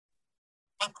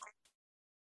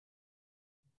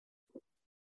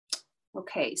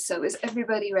Okay, so is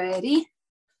everybody ready?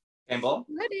 Campbell?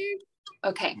 Ready.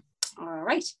 Okay, all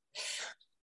right.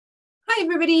 Hi,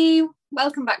 everybody.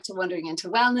 Welcome back to Wandering into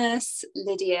Wellness.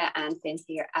 Lydia and Finn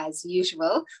here as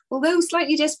usual, although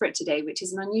slightly disparate today, which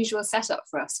is an unusual setup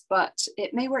for us, but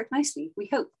it may work nicely, we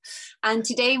hope. And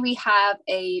today we have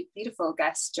a beautiful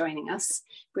guest joining us,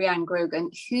 Brianne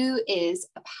Grogan, who is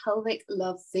a pelvic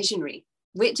love visionary,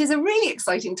 which is a really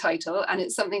exciting title. And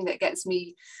it's something that gets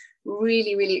me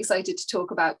really excited to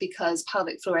talk about because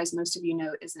pelvic floor, as most of you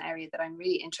know, is an area that I'm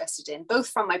really interested in, both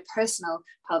from my personal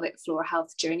pelvic floor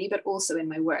health journey, but also in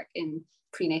my work in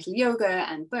prenatal yoga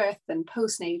and birth and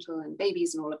postnatal and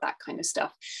babies and all of that kind of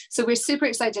stuff. So we're super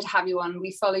excited to have you on.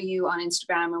 We follow you on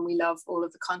Instagram and we love all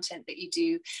of the content that you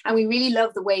do. And we really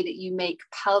love the way that you make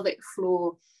pelvic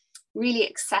floor really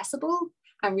accessible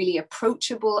and really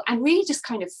approachable and really just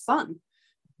kind of fun.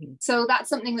 So that's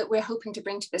something that we're hoping to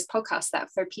bring to this podcast,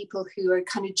 that for people who are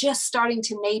kind of just starting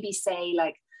to maybe say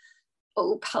like,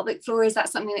 oh, pelvic floor, is that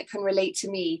something that can relate to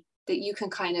me? That you can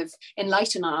kind of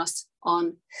enlighten us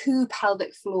on who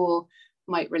pelvic floor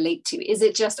might relate to. Is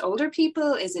it just older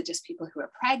people? Is it just people who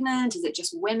are pregnant? Is it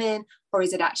just women? Or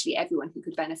is it actually everyone who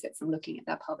could benefit from looking at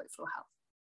their pelvic floor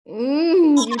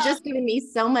health? You've just given me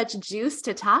so much juice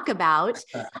to talk about.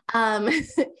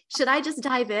 Should I just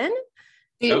dive in?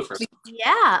 Go for it.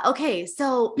 Yeah. Okay.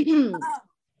 So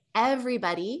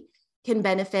everybody can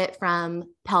benefit from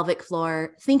pelvic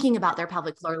floor, thinking about their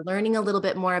pelvic floor, learning a little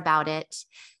bit more about it,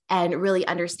 and really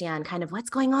understand kind of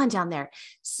what's going on down there.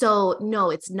 So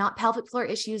no, it's not, pelvic floor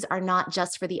issues are not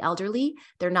just for the elderly.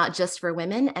 They're not just for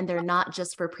women, and they're not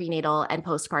just for prenatal and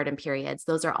postpartum periods.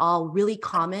 Those are all really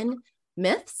common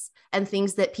myths and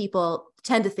things that people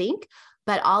tend to think,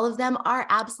 but all of them are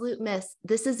absolute myths.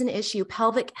 This is an issue,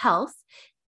 pelvic health.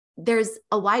 There's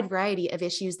a wide variety of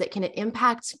issues that can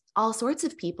impact all sorts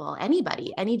of people,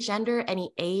 anybody, any gender,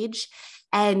 any age.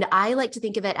 And I like to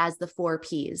think of it as the 4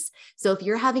 Ps. So if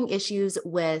you're having issues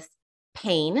with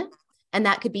pain, and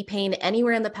that could be pain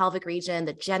anywhere in the pelvic region,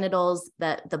 the genitals,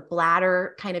 the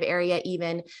bladder kind of area,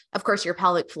 even, of course, your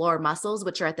pelvic floor muscles,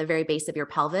 which are at the very base of your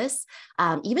pelvis,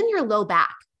 even your low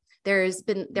back. There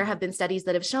have been studies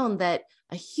that have shown that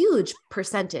a huge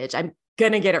percentage, I'm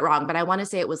going to get it wrong, but I want to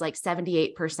say it was like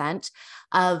 78%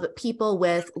 of people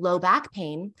with low back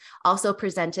pain also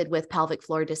presented with pelvic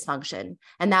floor dysfunction.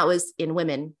 And that was in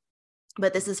women,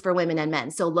 but this is for women and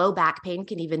men. So low back pain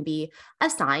can even be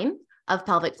a sign of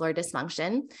pelvic floor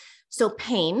dysfunction. So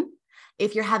pain,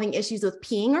 if you're having issues with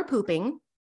peeing or pooping,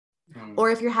 or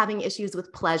if you're having issues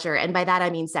with pleasure, and by that I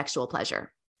mean sexual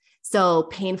pleasure. So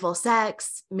painful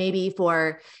sex, maybe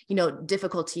for,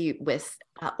 difficulty with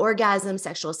orgasm,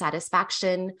 sexual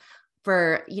satisfaction,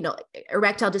 for,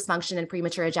 erectile dysfunction and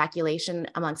premature ejaculation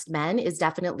amongst men is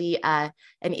definitely an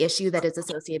issue that is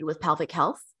associated with pelvic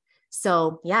health.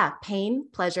 So yeah, pain,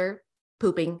 pleasure,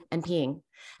 pooping, and peeing.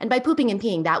 And by pooping and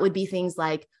peeing, that would be things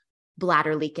like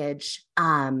bladder leakage,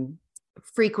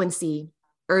 frequency,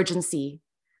 urgency,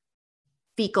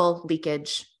 fecal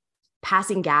leakage,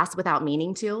 passing gas without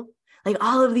meaning to, like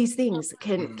all of these things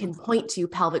can point to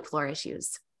pelvic floor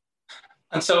issues.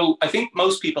 And so I think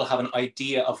most people have an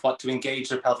idea of what to engage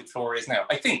their pelvic floor is now.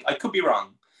 I could be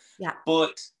wrong. Yeah.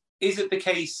 But is it the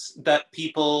case that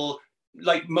people,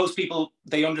 like most people,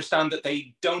 they understand that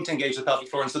they don't engage the pelvic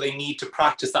floor and so they need to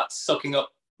practice that sucking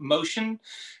up motion?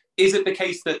 Is it the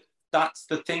case that that's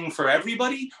the thing for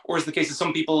everybody? Or is it the case that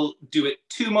some people do it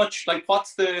too much? Like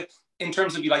what's in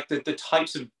terms of the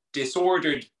types of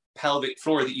disordered pelvic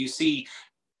floor that you see,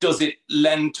 does it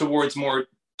lend towards more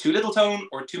too little tone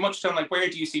or too much tone? Like where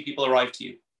do you see people arrive to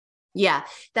you? Yeah,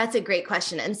 that's a great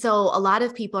question. And so a lot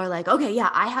of people are like, okay, yeah,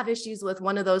 I have issues with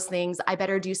one of those things. I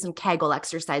better do some Kegel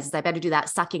exercises. I better do that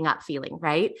sucking up feeling,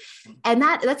 right? And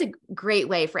that's a great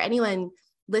way for anyone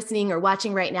listening or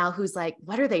watching right now who's like,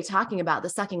 what are they talking about? The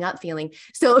sucking up feeling.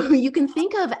 So you can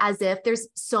think of as if there's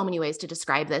so many ways to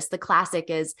describe this. The classic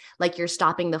is like you're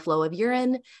stopping the flow of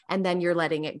urine and then you're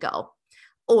letting it go.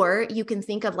 Or you can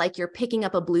think of like you're picking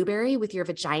up a blueberry with your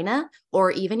vagina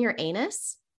or even your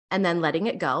anus and then letting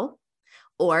it go.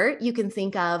 Or you can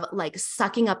think of like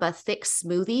sucking up a thick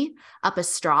smoothie up a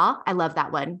straw. I love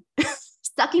that one.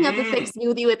 Sucking up a thick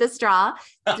smoothie with a straw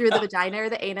through the vagina or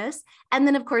the anus, and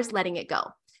then of course, letting it go.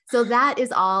 So that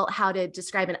is all how to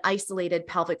describe an isolated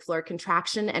pelvic floor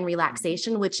contraction and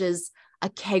relaxation, which is a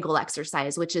Kegel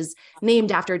exercise, which is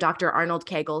named after Dr. Arnold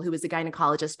Kegel, who was a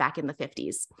gynecologist back in the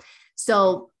 50s.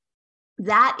 So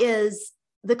that is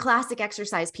the classic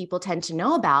exercise people tend to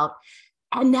know about.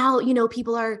 And now,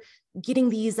 people are getting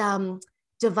these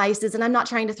devices, and I'm not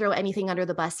trying to throw anything under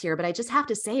the bus here, but I just have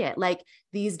to say it, like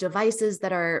these devices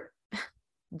that are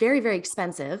very, very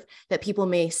expensive that people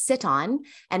may sit on,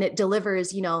 and it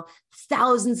delivers,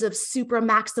 thousands of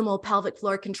supramaximal pelvic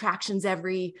floor contractions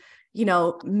every,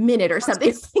 minute or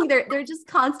something. They're just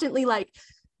constantly like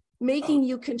making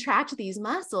you contract these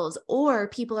muscles. Or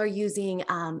people are using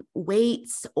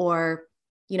weights or,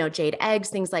 jade eggs,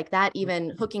 things like that,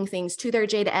 even hooking things to their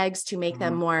jade eggs to make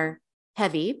them more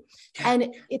heavy.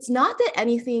 And it's not that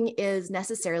anything is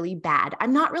necessarily bad.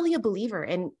 I'm not really a believer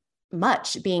in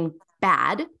much being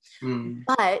bad,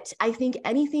 but I think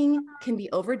anything can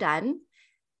be overdone.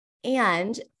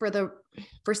 And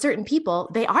for certain people,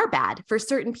 they are bad. For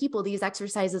certain people, these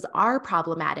exercises are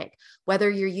problematic, whether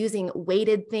you're using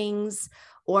weighted things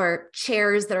or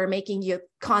chairs that are making you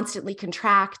constantly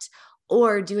contract,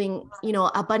 or doing,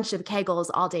 a bunch of Kegels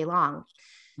all day long.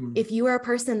 If you are a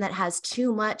person that has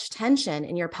too much tension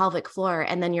in your pelvic floor,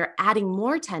 and then you're adding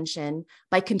more tension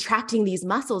by contracting these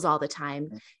muscles all the time,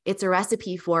 it's a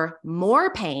recipe for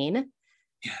more pain,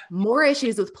 more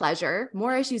issues with pleasure,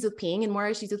 more issues with peeing, and more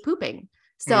issues with pooping.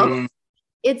 So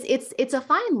it's a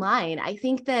fine line. I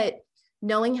think that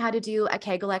knowing how to do a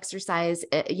Kegel exercise,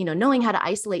 knowing how to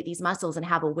isolate these muscles and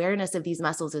have awareness of these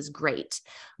muscles is great.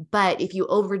 But if you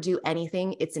overdo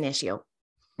anything, it's an issue.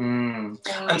 And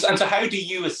so how do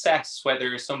you assess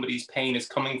whether somebody's pain is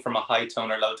coming from a high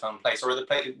tone or low tone place, or are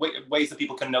there ways that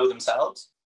people can know themselves?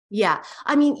 Yeah.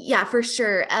 For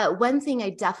sure. One thing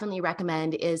I definitely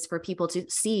recommend is for people to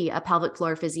see a pelvic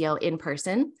floor physio in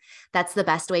person. That's the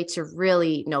best way to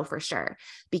really know for sure,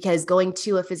 because going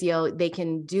to a physio, they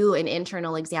can do an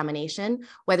internal examination,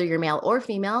 whether you're male or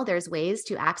female. There's ways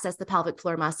to access the pelvic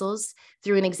floor muscles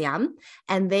through an exam,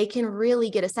 and they can really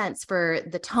get a sense for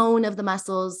the tone of the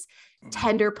muscles,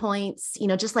 tender points,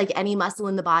 just like any muscle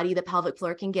in the body, the pelvic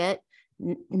floor can get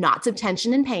knots of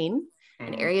tension and pain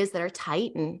in areas that are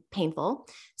tight and painful.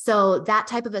 So that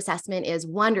type of assessment is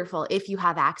wonderful if you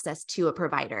have access to a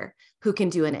provider who can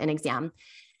do an exam.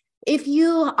 If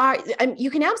you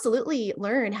can absolutely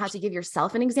learn how to give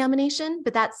yourself an examination,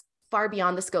 but that's far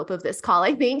beyond the scope of this call,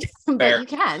 I think. But you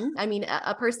can.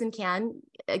 A person can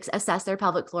assess their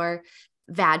pelvic floor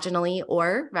vaginally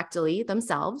or rectally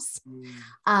themselves.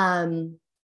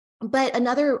 But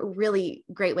another really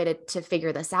great way to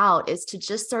figure this out is to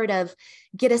just sort of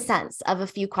get a sense of a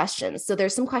few questions. So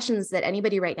there's some questions that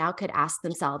anybody right now could ask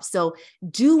themselves. So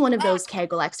do one of those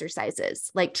Kegel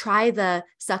exercises, like try the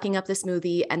sucking up the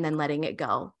smoothie and then letting it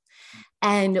go.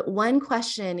 And one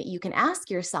question you can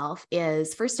ask yourself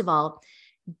is, first of all,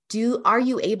 are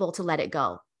you able to let it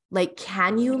go? Like,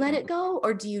 can you let it go?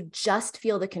 Or do you just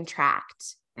feel the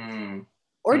contract?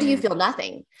 Or do you feel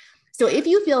nothing? So if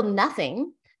you feel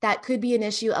nothing, that could be an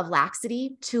issue of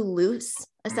laxity, too loose,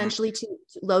 essentially too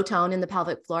low tone in the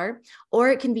pelvic floor, or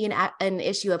it can be an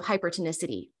issue of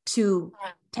hypertonicity, too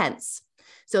tense.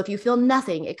 So if you feel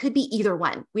nothing, it could be either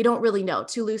one. We don't really know,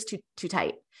 too loose, too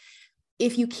tight.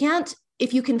 If you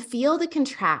can feel the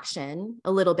contraction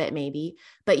a little bit maybe,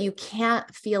 but you can't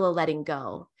feel a letting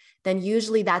go, then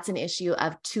usually that's an issue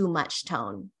of too much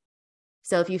tone.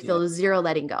 So if you feel zero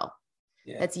letting go,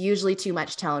 that's usually too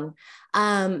much tone.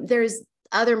 There's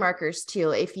other markers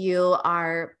too. If you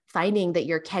are finding that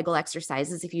your Kegel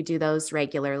exercises, if you do those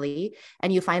regularly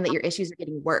and you find that your issues are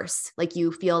getting worse, like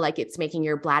you feel like it's making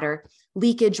your bladder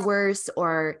leakage worse,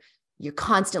 or you're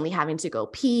constantly having to go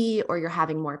pee, or you're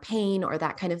having more pain or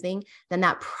that kind of thing, then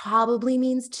that probably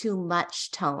means too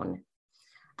much tone.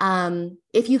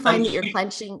 If you find that you're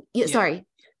clenching, sorry.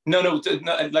 No,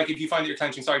 like if you find that you're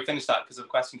clenching, sorry, finish that because I have a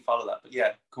question to follow that, but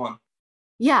yeah, go on.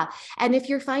 Yeah. And if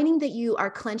you're finding that you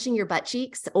are clenching your butt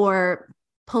cheeks or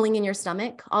pulling in your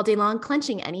stomach all day long,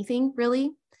 clenching anything really,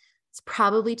 it's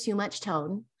probably too much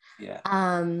tone. Yeah.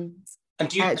 And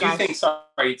do you think,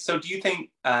 sorry, so do you think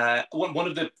one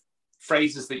of the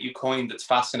phrases that you coined that's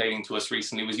fascinating to us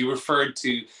recently was you referred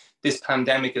to this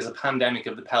pandemic as a pandemic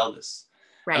of the pelvis.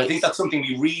 Right. And I think that's something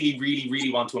we really, really,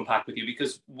 really want to unpack with you,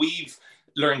 because we've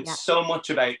learned so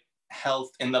much about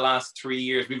health in the last 3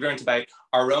 years. We've learned about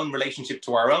our own relationship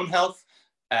to our own health,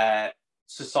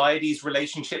 society's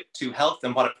relationship to health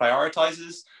and what it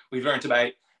prioritizes. We've learned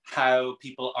about how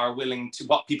people are willing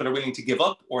to give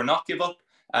up or not give up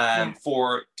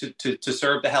to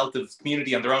serve the health of the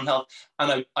community and their own health.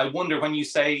 And I wonder, when you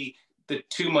say the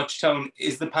too much tone,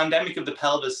 is the pandemic of the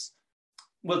pelvis?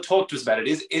 Well, talk to us about it.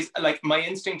 Is like, my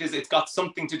instinct is it's got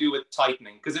something to do with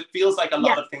tightening, because it feels like a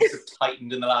lot of things have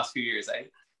tightened in the last few years, eh?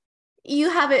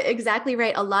 You have it exactly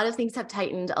right. A lot of things have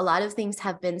tightened. A lot of things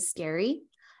have been scary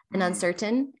and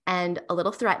uncertain and a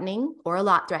little threatening, or a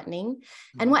lot threatening.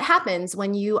 And what happens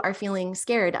when you are feeling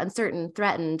scared, uncertain,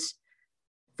 threatened,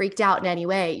 freaked out in any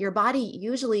way, your body,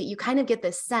 usually you kind of get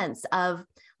this sense of,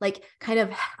 like kind of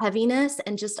heaviness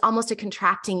and just almost a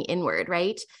contracting inward,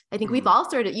 right? I think we've all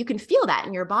you can feel that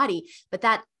in your body, but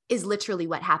that is literally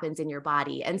what happens in your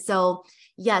body. And so,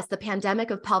 yes, the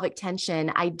pandemic of pelvic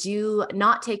tension, I do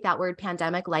not take that word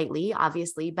pandemic lightly,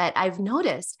 obviously, but I've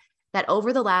noticed that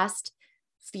over the last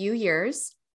few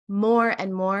years, more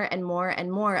and more and more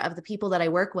and more of the people that I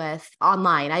work with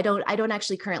online. I don't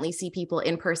actually currently see people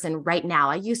in person right now.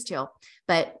 I used to,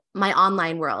 but my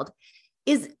online world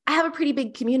I have a pretty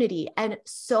big community, and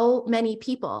so many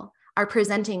people are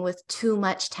presenting with too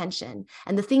much tension.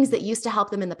 And the things that used to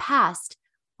help them in the past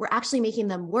were actually making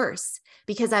them worse,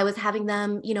 because I was having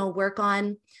them, work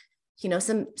on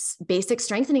some basic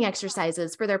strengthening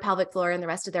exercises for their pelvic floor and the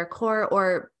rest of their core,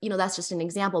 or, that's just an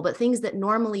example, but things that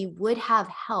normally would have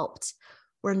helped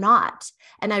were not.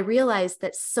 And I realized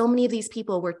that so many of these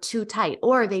people were too tight,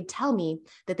 or they'd tell me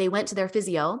that they went to their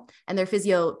physio and their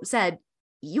physio said,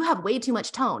 you have way too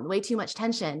much tone, way too much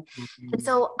tension. And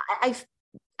so I've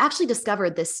actually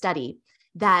discovered this study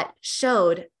that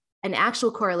showed an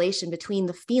actual correlation between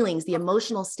the feelings, the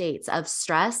emotional states of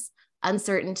stress,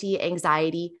 uncertainty,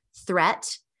 anxiety,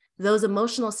 threat. Those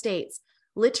emotional states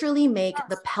literally make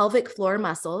the pelvic floor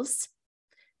muscles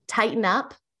tighten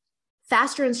up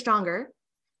faster and stronger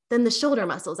than the shoulder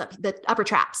muscles, the upper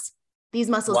traps. These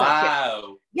muscles up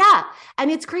here. Yeah. And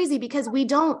it's crazy because we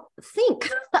don't think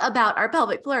about our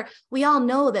pelvic floor. We all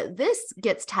know that this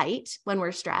gets tight when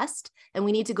we're stressed and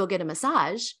we need to go get a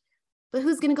massage, but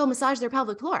who's going to go massage their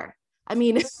pelvic floor? I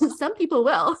mean, some people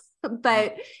will,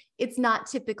 but it's not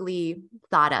typically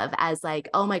thought of as like,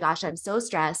 oh my gosh, I'm so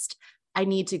stressed. I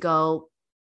need to go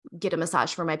get a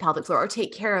massage for my pelvic floor or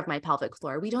take care of my pelvic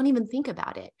floor. We don't even think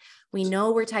about it. We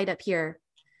know we're tight up here.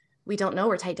 We don't know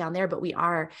we're tight down there, but we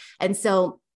are. And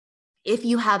so if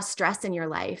you have stress in your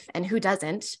life, and who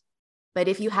doesn't, but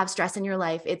if you have stress in your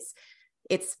life, it's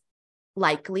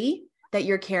likely that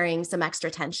you're carrying some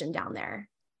extra tension down there.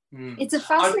 It's a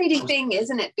fascinating thing,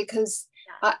 isn't it? Because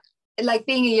like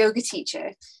being a yoga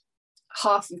teacher,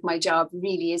 half of my job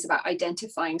really is about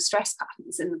identifying stress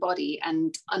patterns in the body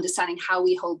and understanding how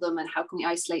we hold them and how can we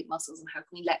isolate muscles and how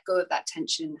can we let go of that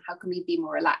tension, how can we be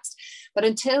more relaxed. But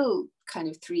until kind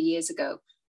of 3 years ago,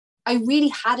 I really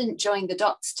hadn't joined the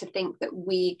dots to think that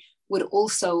we would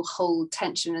also hold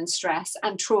tension and stress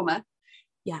and trauma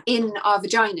in our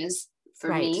vaginas,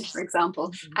 for me, for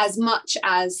example, as much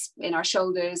as in our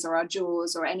shoulders or our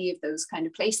jaws or any of those kind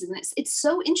of places. And it's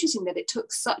so interesting that it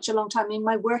took such a long time. I mean,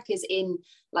 my work is in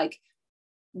like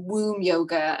womb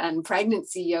yoga and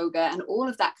pregnancy yoga and all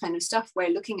of that kind of stuff, where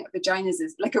looking at vaginas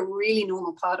is like a really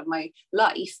normal part of my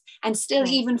life. And still,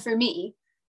 even for me,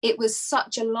 it was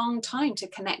such a long time to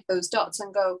connect those dots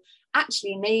and go,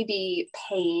 actually, maybe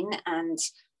pain and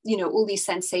all these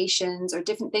sensations or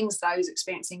different things that I was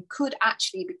experiencing could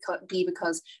actually be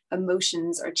because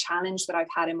emotions or challenge that I've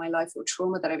had in my life or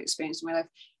trauma that I've experienced in my life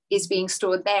is being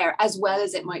stored there, as well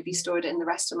as it might be stored in the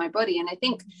rest of my body. And I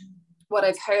think what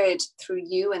I've heard through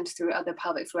you and through other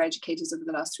pelvic floor educators over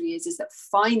the last 3 years is that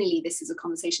finally this is a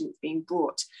conversation that's being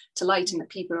brought to light, and that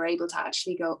people are able to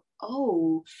actually go,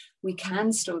 oh, we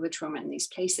can store the trauma in these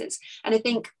places. And I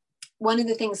think one of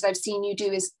the things that I've seen you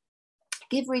do is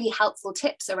give really helpful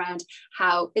tips around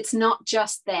how it's not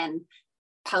just then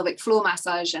pelvic floor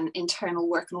massage and internal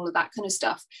work and all of that kind of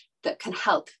stuff that can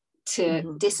help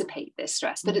to dissipate this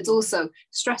stress, but it's also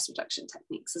stress reduction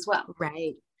techniques as well.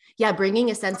 Right. Yeah.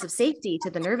 Bringing a sense of safety to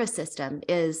the nervous system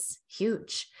is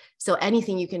huge. So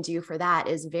anything you can do for that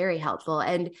is very helpful.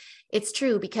 And it's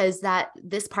true because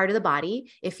this part of the body,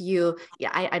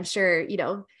 I'm sure,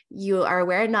 you are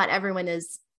aware, not everyone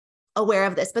is aware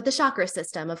of this, but the chakra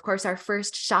system, of course, our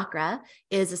first chakra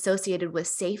is associated with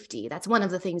safety. That's one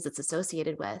of the things it's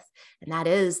associated with. And that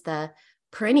is the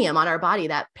perineum on our body.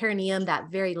 That perineum,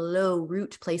 that very low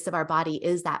root place of our body,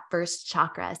 is that first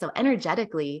chakra. So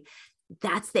energetically,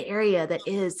 that's the area that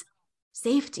is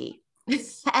safety.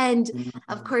 And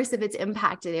of course, if it's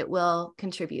impacted, it will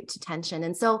contribute to tension.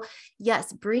 And so,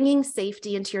 yes, bringing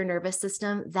safety into your nervous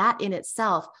system, that in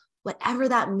itself, whatever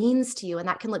that means to you, and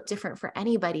that can look different for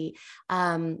anybody,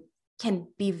 can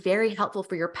be very helpful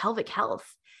for your pelvic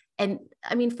health. And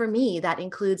I mean, for me, that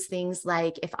includes things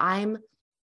like if I'm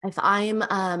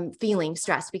feeling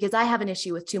stressed because I have an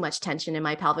issue with too much tension in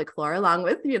my pelvic floor, along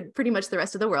with pretty much the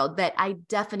rest of the world, but I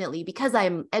definitely, because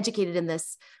I'm educated in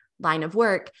this line of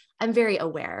work, I'm very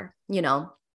aware,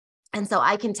 and so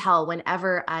I can tell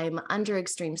whenever I'm under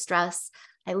extreme stress,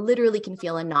 I literally can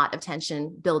feel a knot of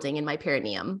tension building in my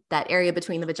perineum, that area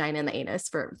between the vagina and the anus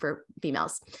for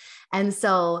females. And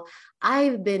so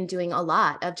I've been doing a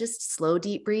lot of just slow,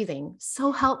 deep breathing,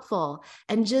 so helpful.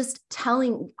 And just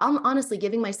honestly,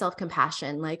 giving myself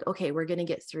compassion, like, okay, we're going to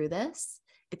get through this.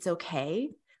 It's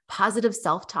okay. Positive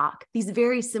self-talk, these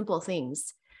very simple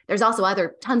things. There's also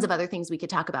tons of other things we could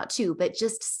talk about too, but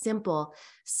just simple,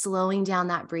 slowing down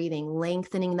that breathing,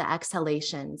 lengthening the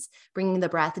exhalations, bringing the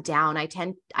breath down. I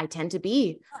tend to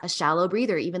be a shallow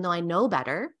breather, even though I know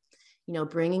better,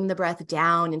 bringing the breath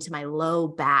down into my low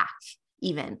back,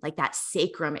 even like that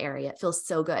sacrum area. It feels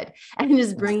so good. And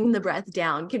just bringing the breath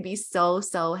down can be so,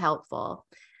 so helpful.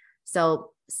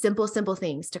 So simple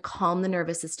things to calm the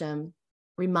nervous system,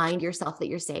 remind yourself that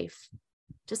you're safe.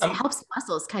 Just helps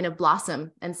muscles kind of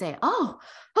blossom and say, oh,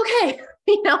 okay,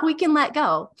 we can let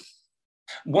go.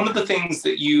 One of the things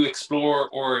that you explore,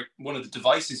 or one of the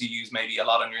devices you use maybe a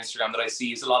lot on your Instagram that I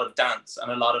see, is a lot of dance and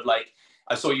a lot of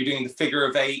I saw you doing the figure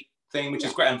of 8 thing, which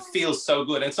is great and feels so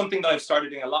good. And something that I've started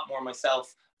doing a lot more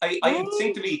myself. I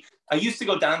instinctively, I used to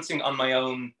go dancing on my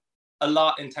own a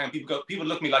lot in town. People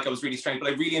look at me like I was really strange, but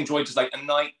I really enjoyed just a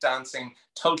night dancing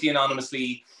totally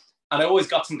anonymously. And I always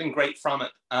got something great from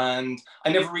it. And I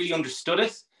never really understood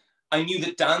it. I knew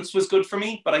that dance was good for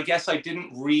me, but I guess I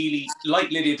didn't really, like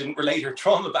Lydia didn't relate her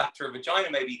trauma back to her vagina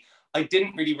maybe, I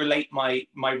didn't really relate my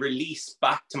release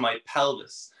back to my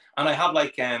pelvis. And I have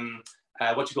a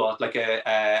shallow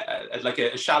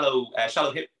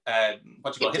hip,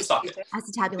 hip socket.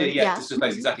 Acetabulum, yeah.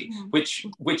 Exactly.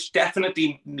 Which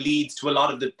definitely leads to a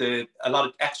lot of a lot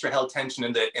of extra held tension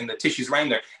in the tissues around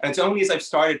there. And it's only as I've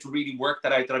started to really work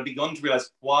that out that I've begun to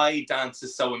realize why dance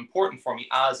is so important for me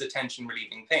as a tension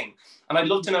relieving thing. And I'd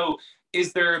love to know,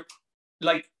 is there,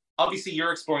 obviously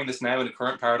you're exploring this now in the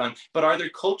current paradigm, but are there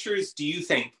cultures, do you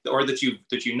think, or that you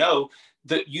know,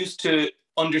 that used to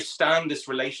understand this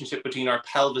relationship between our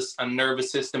pelvis and nervous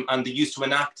system, and they used to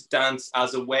enact dance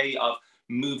as a way of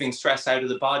moving stress out of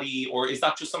the body? Or is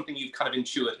that just something you've kind of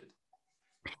intuited?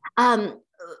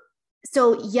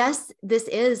 So yes, this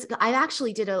is, I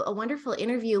actually did a wonderful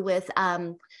interview with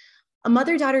a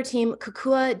mother-daughter team,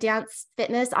 Kukua Dance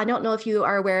Fitness. I don't know if you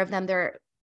are aware of them.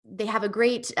 They have a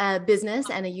great business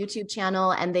and a YouTube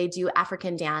channel, and they do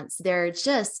African dance. They're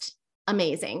just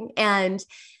amazing. And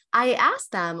I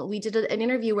asked them, we did an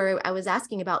interview where I was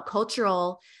asking about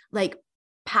cultural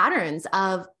patterns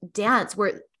of dance,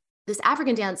 where this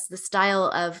African dance, the style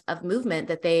of movement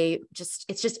that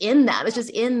it's just in them. It's just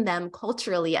in them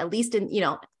culturally, at least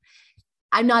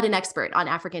I'm not an expert on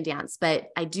African dance, but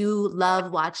I do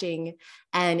love watching,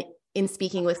 and in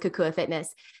speaking with Kukua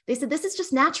Fitness, they said, this is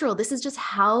just natural. This is just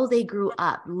how they grew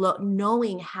up,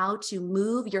 knowing how to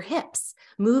move your hips,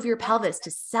 move your pelvis,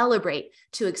 to celebrate,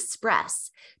 to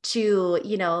express, to,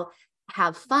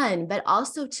 have fun, but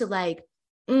also to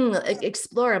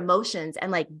explore emotions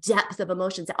and depth of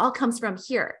emotions. It all comes from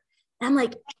here. And I'm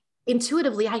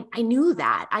intuitively, I knew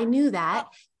that.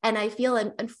 And I feel,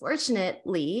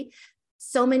 unfortunately,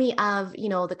 so many of,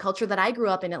 the culture that I grew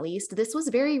up in, at least, this was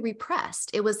very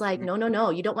repressed. It was no,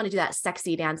 you don't want to do that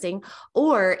sexy dancing.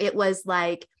 Or it was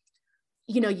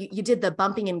you did the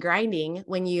bumping and grinding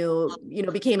when you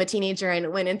became a teenager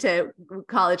and went into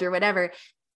college or whatever.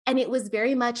 And it was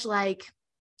very much a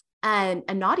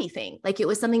naughty thing. It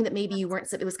was something that maybe you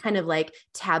weren't, it was kind of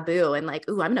taboo and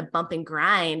ooh, I'm going to bump and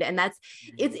grind. And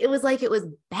it was it was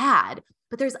bad.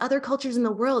 But there's other cultures in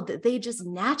the world that they just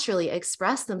naturally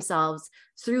express themselves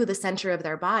through the center of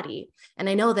their body. And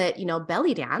I know that,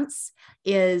 belly dance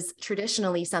is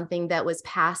traditionally something that was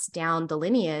passed down the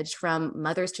lineage from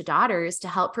mothers to daughters to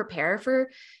help prepare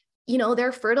for,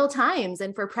 their fertile times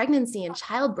and for pregnancy and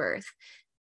childbirth.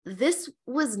 This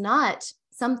was not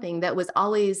something that was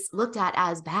always looked at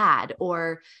as bad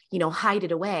or, hide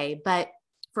it away. But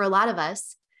for a lot of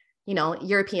us,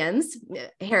 Europeans,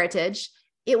 heritage,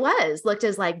 it was looked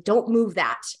as don't move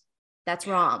that. That's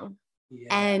wrong. Yeah.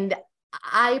 And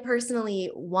I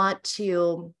personally want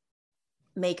to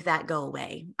make that go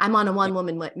away. I'm on a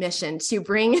one-woman mission to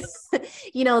bring,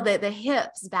 the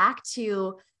hips back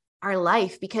to our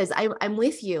life, because I'm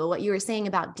with you, what you were saying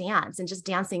about dance and just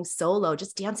dancing solo,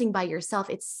 just dancing by yourself.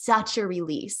 It's such a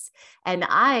release. And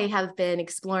I have been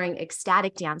exploring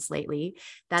ecstatic dance lately.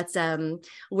 That's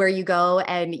where you go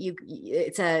and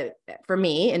for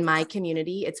me in my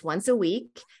community, it's once a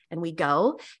week, and we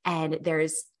go and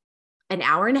there's an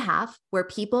hour and a half where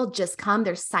people just come,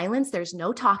 there's silence, there's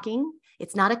no talking.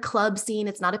 It's not a club scene.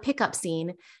 It's not a pickup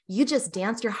scene. You just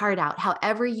dance your heart out.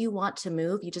 However you want to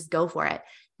move, you just go for it.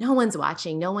 No one's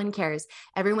watching. No one cares.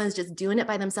 Everyone's just doing it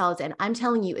by themselves. And I'm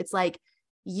telling you, it's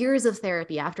years of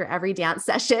therapy after every dance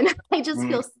session. I just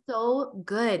feel so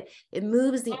good. It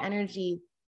moves the energy.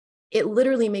 It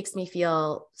literally makes me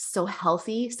feel so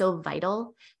healthy, so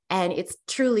vital. And it's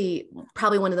truly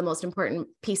probably one of the most important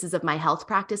pieces of my health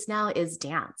practice now is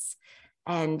dance.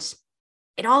 And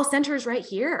it all centers right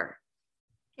here.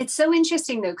 It's so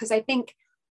interesting though, because I think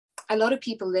a lot of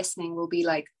people listening will be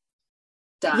like,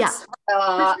 dance. For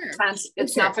sure. Dance,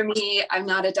 it's not for me. I'm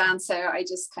not a dancer. I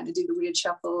just kind of do the weird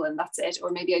shuffle and that's it.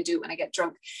 Or maybe I do it when I get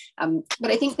drunk.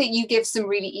 But I think that you give some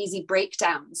really easy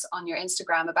breakdowns on your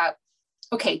Instagram about,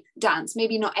 okay, dance.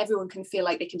 Maybe not everyone can feel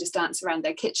like they can just dance around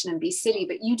their kitchen and be silly,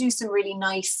 but you do some really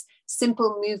nice,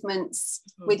 simple movements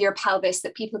with your pelvis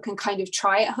that people can kind of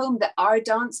try at home that are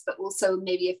dance, but also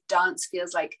maybe if dance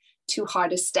feels like too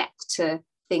hard a step to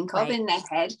think of in their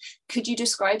head. Could you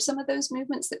describe some of those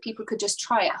movements that people could just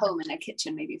try at home in their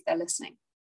kitchen, maybe if they're listening?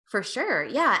 For sure.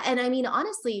 Yeah. And I mean,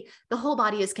 honestly, the whole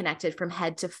body is connected from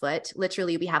head to foot.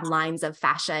 Literally, we have lines of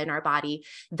fascia in our body,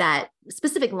 that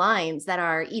specific lines that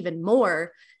are even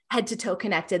more head to toe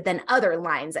connected than other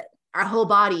lines. Our whole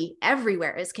body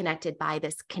everywhere is connected by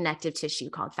this connective tissue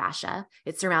called fascia.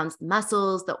 It surrounds the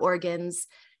muscles, the organs,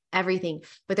 everything.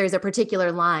 But there's a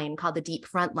particular line called the deep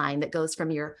front line that goes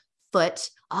from your foot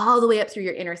all the way up through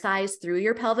your inner thighs, through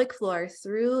your pelvic floor,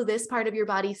 through this part of your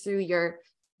body, through your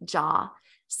jaw.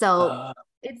 So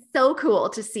it's so cool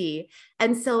to see.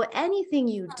 And so anything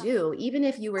you do, even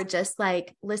if you were just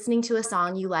like listening to a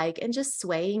song you like and just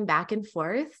swaying back and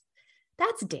forth,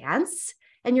 that's dance.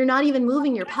 And you're not even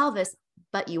moving your pelvis,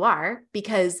 but you are,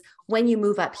 because when you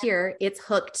move up here, it's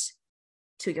hooked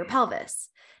to your pelvis.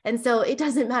 And so it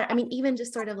doesn't matter. I mean, even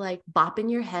just sort of like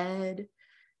bopping your head,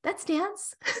 that's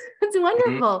dance. It's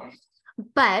wonderful.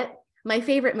 But my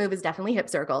favorite move is definitely hip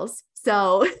circles.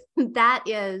 So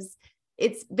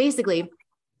it's basically,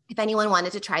 if anyone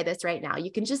wanted to try this right now,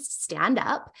 you can just stand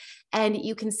up and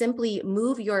you can simply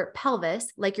move your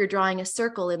pelvis like you're drawing a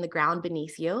circle in the ground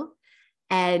beneath you,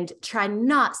 and try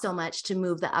not so much to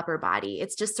move the upper body.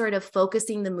 It's just sort of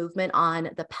focusing the movement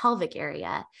on the pelvic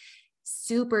area.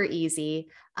 Super easy,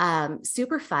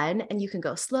 super fun. And you can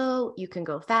go slow, you can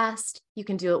go fast, you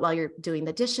can do it while you're doing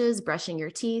the dishes, brushing your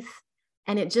teeth.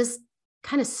 And it just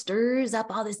kind of stirs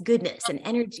up all this goodness and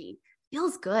energy.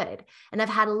 Feels good. And I've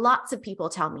had lots of people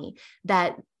tell me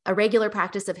that a regular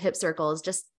practice of hip circles,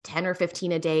 just 10 or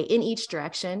 15 a day in each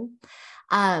direction,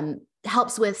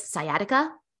 helps with sciatica,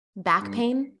 back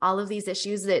pain, all of these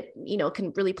issues that,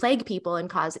 can really plague people and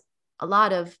cause a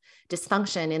lot of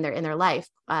dysfunction in their life,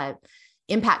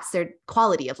 impacts their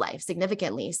quality of life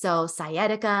significantly. So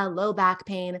sciatica, low back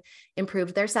pain,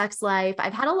 improved their sex life.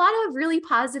 I've had a lot of really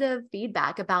positive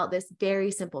feedback about this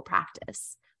very simple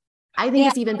practice. I think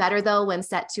it's even better though, when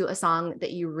set to a song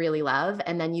that you really love,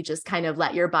 and then you just kind of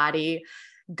let your body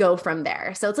go from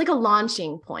there. So it's like a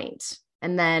launching point.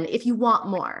 And then if you want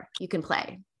more, you can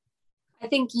play. I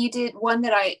think you did one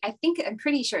that I'm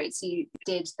pretty sure it's you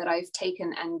did that I've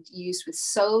taken and used with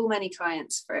so many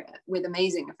clients with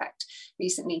amazing effect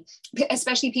recently,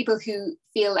 especially people who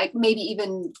feel like maybe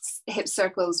even hip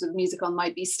circles with music on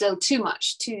might be still too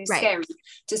scary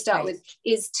to start with,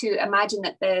 is to imagine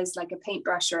that there's like a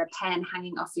paintbrush or a pen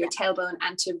hanging off your tailbone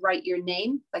and to write your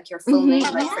name, like your full name.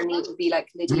 Like for me, it would be like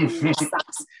Lydia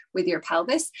Sachs with your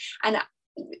pelvis. And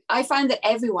I find that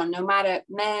everyone, no matter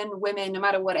men, women, no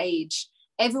matter what age,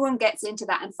 everyone gets into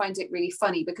that and finds it really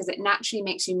funny because it naturally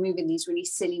makes you move in these really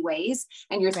silly ways.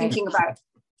 And you're thinking about,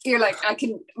 you're like,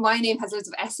 my name has loads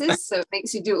of S's, so it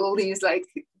makes you do all these like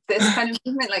this kind of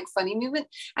movement, like funny movement.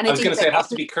 And I was going to say it has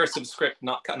to be cursive script,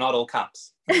 not all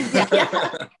caps.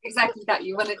 yeah, exactly that.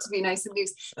 You want it to be nice and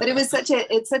loose. But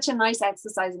it's such a nice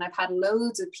exercise, and I've had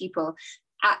loads of people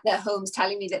at their homes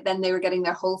telling me that then they were getting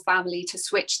their whole family to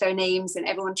switch their names and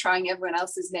everyone trying everyone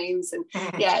else's names. And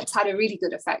it's had a really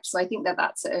good effect. So I think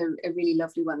that's a really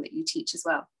lovely one that you teach as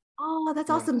well. Oh, that's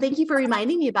awesome. Thank you for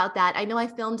reminding me about that. I know I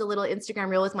filmed a little Instagram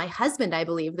reel with my husband, I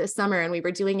believe, this summer, and we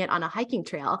were doing it on a hiking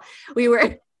trail. We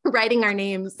were writing our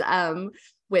names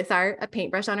with a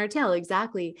paintbrush on our tail.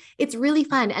 Exactly. It's really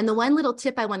fun. And the one little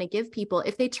tip I want to give people,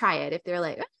 if they try it, if they're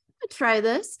like, try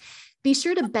this, be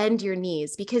sure to bend your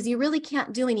knees, because you really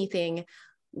can't do anything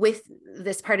with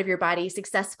this part of your body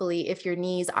successfully if your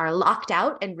knees are locked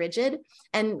out and rigid.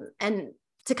 And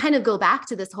to kind of go back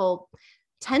to this whole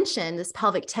tension, this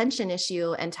pelvic tension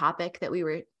issue and topic that we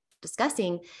were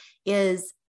discussing,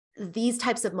 is these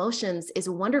types of motions is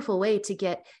a wonderful way to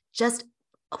get just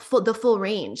the full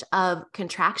range of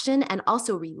contraction and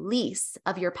also release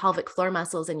of your pelvic floor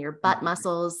muscles and your butt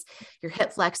muscles, your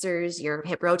hip flexors, your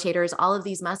hip rotators. All of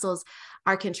these muscles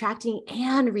are contracting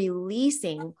and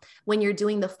releasing when you're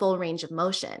doing the full range of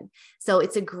motion. So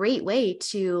it's a great way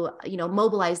to,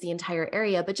 mobilize the entire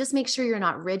area, but just make sure you're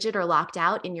not rigid or locked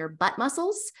out in your butt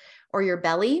muscles or your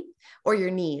belly or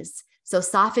your knees. So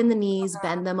soften the knees,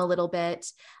 bend them a little bit,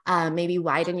 maybe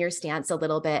widen your stance a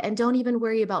little bit, and don't even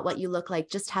worry about what you look like.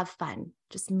 Just have fun.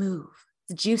 Just move.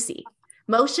 It's juicy.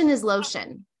 Motion is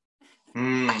lotion.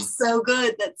 That's so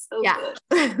good. That's so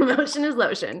good. Motion is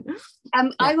lotion.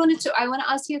 I want to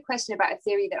ask you a question about a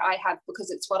theory that I have,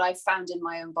 because it's what I found in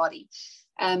my own body.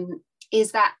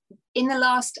 Is that in the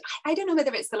last, I don't know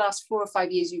whether it's the last 4 or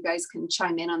 5 years, you guys can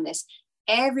chime in on this,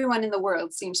 everyone in the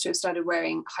world seems to have started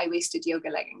wearing high-waisted yoga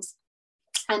leggings.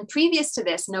 And previous to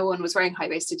this, no one was wearing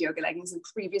high-waisted yoga leggings. And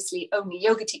previously, only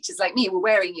yoga teachers like me were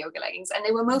wearing yoga leggings. And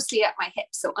they were mostly at my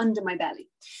hips, so under my belly.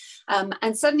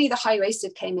 And suddenly the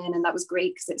high-waisted came in, and that was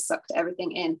great because it sucked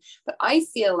everything in. But I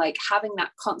feel like having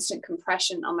that constant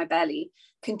compression on my belly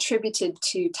contributed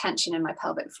to tension in my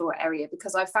pelvic floor area,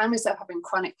 because I found myself having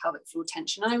chronic pelvic floor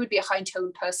tension. And I would be a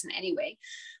high-toned person anyway.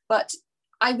 But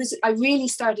I really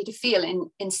started to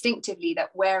feel instinctively that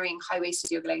wearing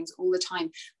high-waisted yoga leggings all the time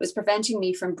was preventing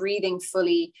me from breathing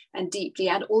fully and deeply,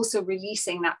 and also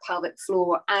releasing that pelvic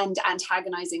floor and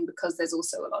antagonizing, because there's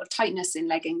also a lot of tightness in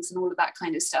leggings and all of that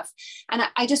kind of stuff. And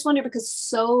I just wonder, because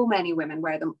so many women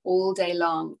wear them all day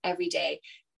long, every day,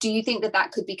 do you think that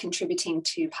that could be contributing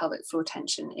to pelvic floor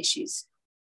tension issues?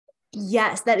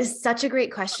 Yes, that is such a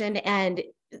great question. And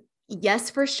yes,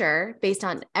 for sure. Based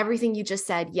on everything you just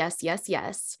said, yes, yes,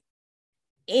 yes.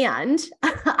 And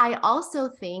I also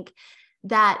think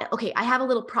that, okay, I have a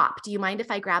little prop. Do you mind if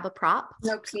I grab a prop?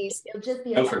 No, please. It'll just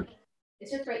be Over.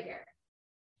 It's just right here.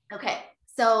 Okay.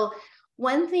 So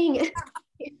one thing,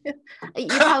 you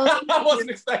probably I wasn't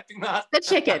expecting that. the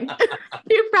chicken.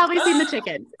 You've probably seen the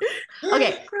chicken.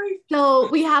 Okay. So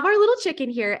we have our little chicken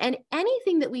here, and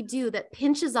anything that we do that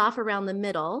pinches off around the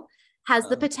middle has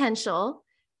the potential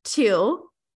to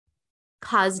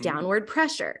cause downward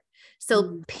pressure.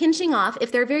 So pinching off,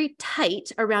 if they're very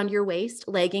tight around your waist,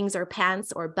 leggings or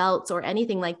pants or belts or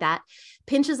anything like that,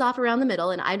 pinches off around the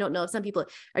middle. And I don't know if some people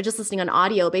are just listening on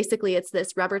audio. Basically, it's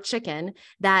this rubber chicken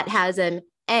that has an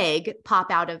egg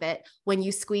pop out of it when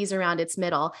you squeeze around its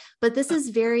middle. But this is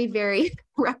very, very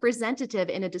representative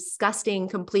in a disgusting,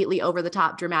 completely over the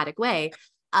top dramatic way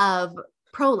of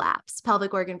prolapse,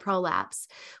 pelvic organ prolapse,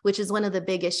 which is one of the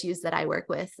big issues that I work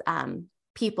with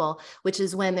people, which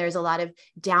is when there's a lot of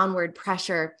downward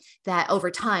pressure that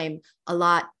over time, a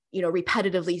lot,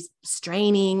 repetitively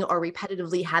straining or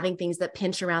repetitively having things that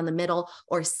pinch around the middle,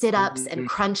 or sit-ups and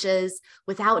crunches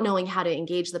without knowing how to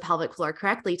engage the pelvic floor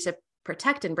correctly to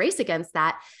protect and brace against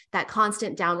that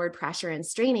constant downward pressure and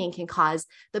straining can cause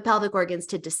the pelvic organs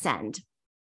to descend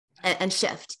and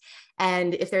shift.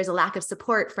 And if there's a lack of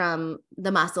support from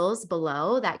the muscles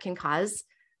below, that can cause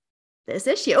this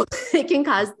issue. It can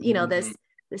cause,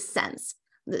 this sense.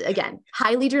 Again,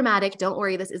 highly dramatic. Don't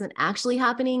worry, this isn't actually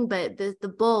happening, but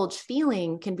the bulge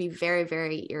feeling can be very,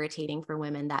 very irritating for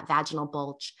women, that vaginal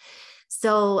bulge.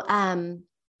 So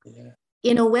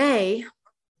in a way,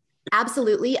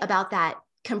 absolutely, about that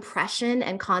compression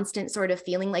and constant sort of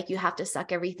feeling like you have to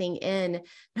suck everything in,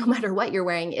 no matter what you're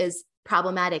wearing, is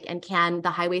problematic, and can the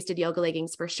high-waisted yoga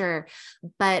leggings for sure.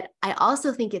 But I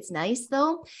also think it's nice,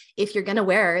 though, if you're going to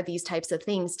wear these types of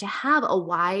things, to have a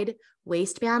wide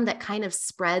waistband that kind of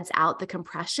spreads out the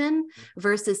compression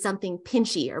versus something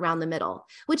pinchy around the middle,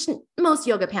 which most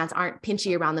yoga pants aren't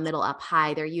pinchy around the middle up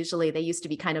high. They used to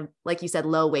be kind of, like you said,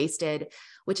 low-waisted,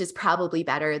 which is probably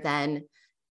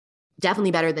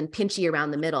definitely better than pinchy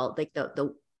around the middle, like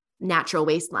the natural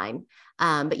waistline.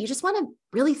 But you just want to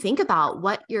really think about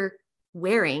what you're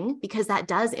wearing, because that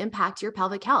does impact your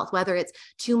pelvic health, whether it's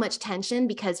too much tension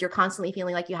because you're constantly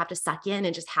feeling like you have to suck in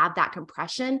and just have that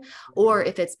compression, or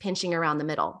if it's pinching around the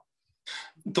middle.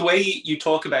 The way you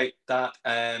talk about that,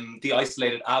 the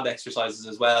isolated ab exercises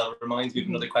as well, reminds me of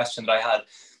another question that I had.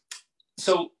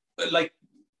 So, like,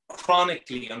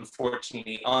 chronically,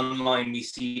 unfortunately, online, we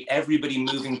see everybody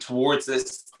moving towards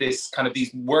this kind of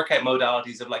these workout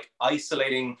modalities of like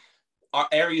isolating our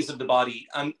areas of the body.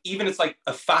 And even it's like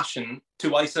a fashion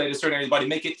to isolate a certain area of the body,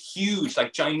 make it huge,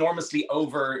 like ginormously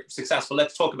over successful.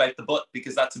 Let's talk about the butt,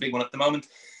 because that's a big one at the moment.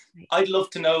 I'd love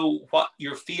to know what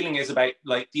your feeling is about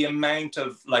like the amount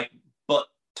of like butt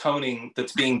toning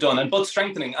that's being done and butt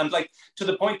strengthening, and like to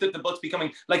the point that the butt's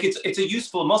becoming like it's a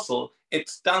useful muscle. It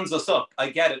stands us up. I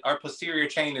get it. Our posterior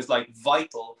chain is like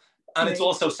vital, and it's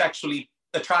also sexually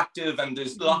attractive, and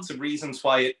there's lots of reasons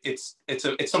why it's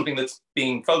something that's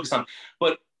being focused on.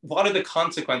 But what are the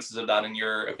consequences of that in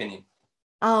your opinion?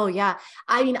 Oh yeah.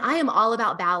 I mean, I am all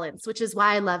about balance, which is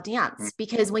why I love dance,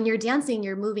 because when you're dancing,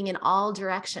 you're moving in all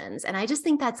directions. And I just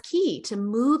think that's key, to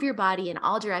move your body in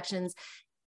all directions,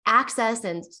 access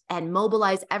and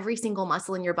mobilize every single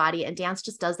muscle in your body. And dance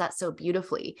just does that so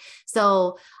beautifully.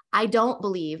 So I don't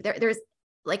believe there's,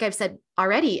 like I've said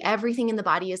already, everything in the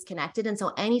body is connected. And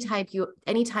so anytime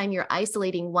you're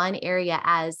isolating one area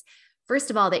as, first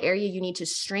of all, the area you need to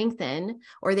strengthen,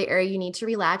 or the area you need to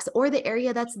relax, or the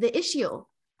area that's the issue.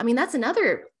 I mean, that's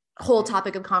another whole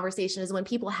topic of conversation, is when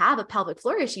people have a pelvic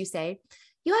floor issue, say,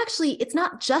 it's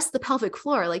not just the pelvic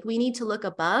floor. Like, we need to look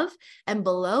above and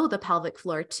below the pelvic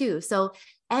floor too. So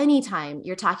anytime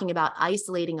you're talking about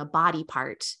isolating a body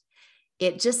part,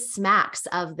 it just smacks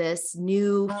of this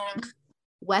new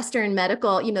Western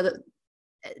medical, the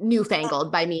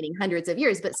newfangled by meaning hundreds of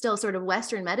years, but still sort of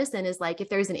Western medicine is like, if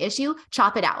there's an issue,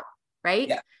 chop it out, right?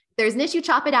 Yeah. If there's an issue,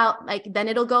 chop it out, like then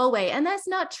it'll go away. And that's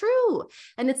not true.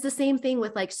 And it's the same thing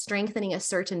with like strengthening a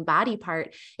certain body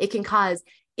part. It can cause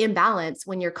imbalance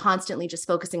when you're constantly just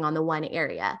focusing on the one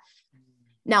area.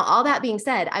 Now, all that being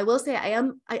said, I will say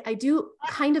I do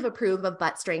kind of approve of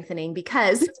butt strengthening,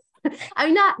 because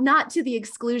I'm not to the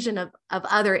exclusion of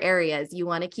other areas. You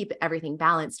want to keep everything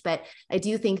balanced, but I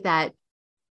do think that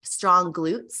strong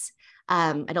glutes,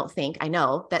 I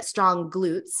know that strong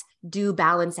glutes do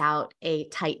balance out a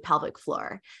tight pelvic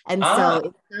floor. And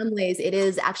so in some ways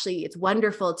it's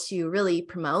wonderful to really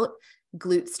promote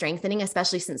glute strengthening,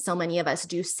 especially since so many of us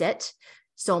do sit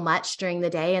so much during the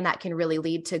day, and that can really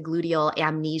lead to gluteal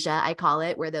amnesia, I call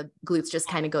it, where the glutes just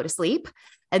kind of go to sleep.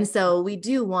 And so we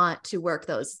do want to work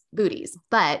those booties,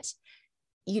 but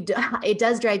it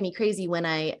does drive me crazy when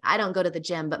I don't go to the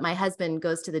gym, but my husband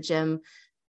goes to the gym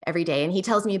every day. And he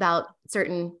tells me about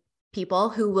certain people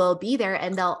who will be there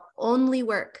and they'll only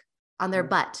work on their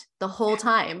butt the whole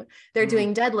time. They're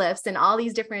doing deadlifts and all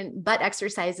these different butt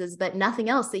exercises, but nothing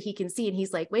else that he can see. And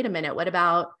he's like, wait a minute, what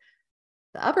about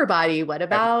the upper body? What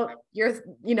about your,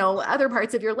 other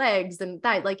parts of your legs and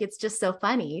that? Like, it's just so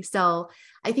funny. So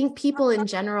I think people in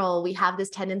general, we have this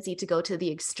tendency to go to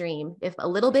the extreme. If a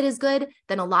little bit is good,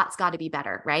 then a lot's got to be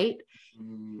better, right?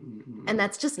 And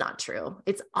that's just not true.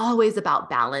 It's always about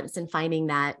balance and finding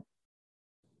that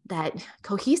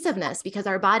cohesiveness, because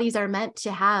our bodies are meant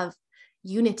to have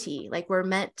unity. Like, we're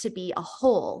meant to be a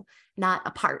whole, not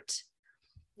a part.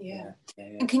 Yeah.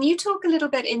 And can you talk a little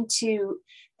bit into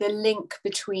the link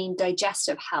between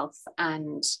digestive health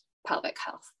and pelvic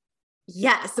health?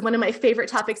 Yes, one of my favorite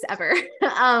topics ever.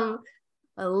 A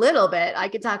little bit. I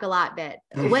could talk a lot, but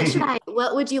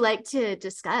what would you like to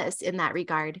discuss in that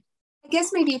regard? I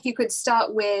guess maybe if you could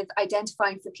start with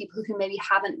identifying, for people who maybe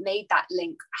haven't made that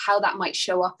link, how that might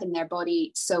show up in their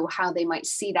body. So how they might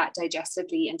see that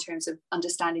digestively in terms of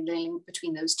understanding the link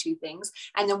between those two things,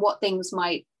 and then what things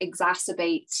might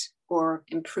exacerbate or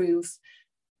improve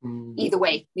either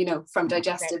way, from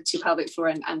digestive to pelvic floor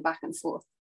and back and forth.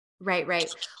 Right.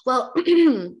 Well,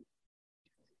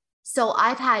 so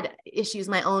I've had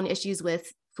my own issues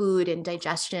with food and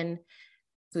digestion,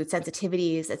 food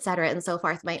sensitivities, et cetera, and so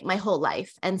forth, my whole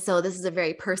life. And so this is a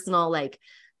very personal,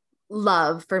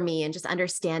 love for me, and just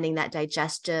understanding that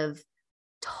digestive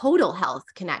total health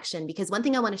connection. Because one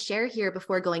thing I want to share here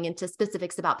before going into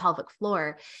specifics about pelvic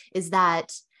floor is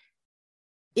that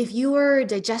if your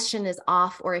digestion is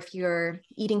off, or if you're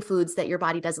eating foods that your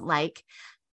body doesn't like,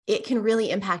 it can really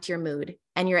impact your mood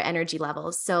and your energy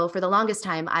levels. So for the longest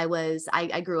time, I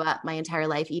grew up my entire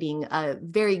life eating a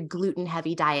very gluten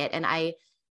heavy diet. And I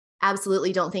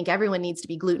absolutely don't think everyone needs to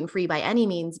be gluten-free by any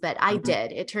means, but I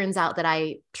did. It turns out that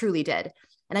I truly did.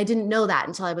 And I didn't know that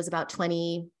until I was about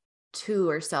 22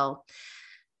 or so.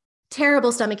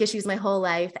 Terrible stomach issues my whole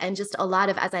life. And just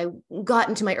as I got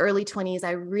into my early 20s,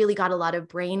 I really got a lot of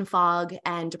brain fog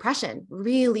and depression,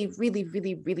 really, really,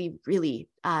 really, really, really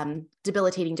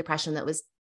debilitating depression that was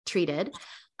treated.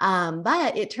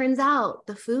 But it turns out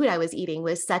the food I was eating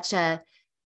was such an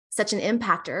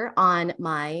impactor on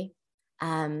my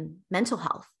mental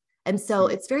health. And so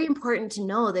it's very important to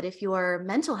know that if your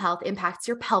mental health impacts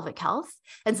your pelvic health,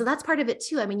 and so that's part of it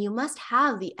too. I mean, you must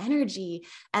have the energy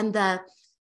and the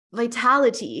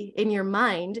vitality in your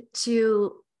mind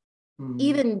to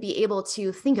even be able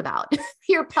to think about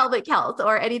your pelvic health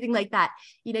or anything like that.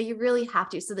 You really have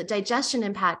to. So the digestion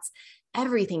impacts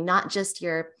everything, not just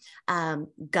your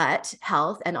gut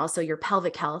health and also your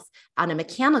pelvic health on a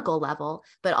mechanical level,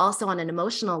 but also on an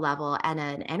emotional level and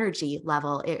an energy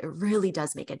level. It really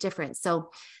does make a difference. So,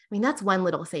 I mean, that's one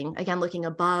little thing, again, looking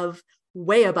above,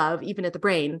 way above, even at the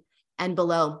brain and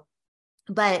below.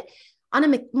 But On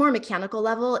a more mechanical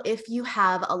level, if you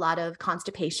have a lot of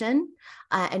constipation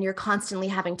and you're constantly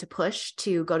having to push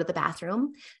to go to the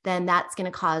bathroom, then that's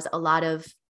going to cause a lot of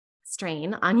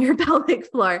strain on your pelvic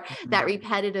floor. That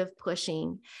repetitive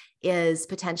pushing is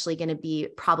potentially going to be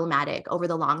problematic over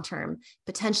the long term,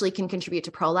 potentially can contribute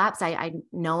to prolapse. I've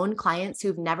known clients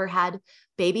who've never had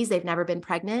babies, they've never been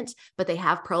pregnant, but they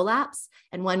have prolapse.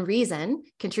 And one reason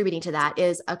contributing to that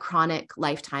is a chronic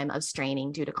lifetime of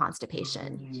straining due to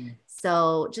constipation.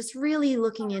 So just really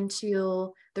looking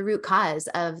into the root cause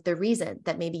of the reason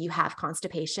that maybe you have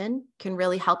constipation can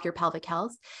really help your pelvic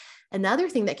health. Another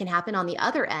thing that can happen on the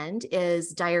other end is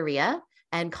diarrhea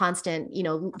and constant,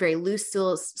 very loose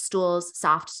stools,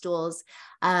 soft stools.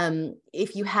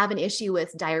 If you have an issue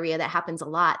with diarrhea that happens a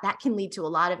lot, that can lead to a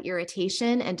lot of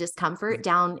irritation and discomfort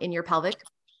down in your pelvic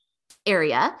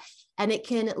area. And it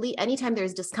can lead, anytime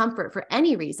there's discomfort for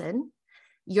any reason,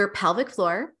 your pelvic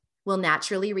floor will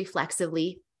naturally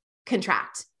reflexively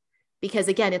contract. Because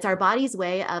again, it's our body's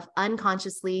way of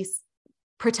unconsciously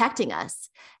protecting us.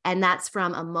 And that's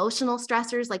from emotional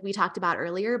stressors, like we talked about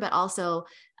earlier, but also,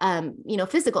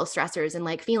 physical stressors and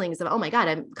like feelings of, oh my God,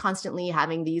 I'm constantly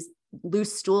having these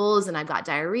loose stools and I've got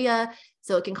diarrhea.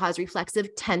 So it can cause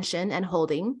reflexive tension and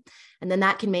holding. And then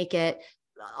that can make it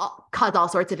cause all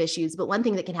sorts of issues. But one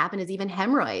thing that can happen is even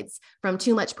hemorrhoids from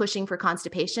too much pushing for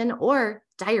constipation or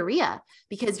diarrhea,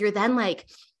 because you're then like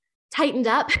tightened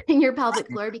up in your pelvic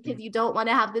floor because you don't want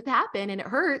to have this happen and it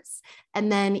hurts.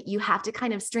 And then you have to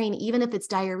kind of strain, even if it's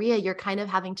diarrhea, you're kind of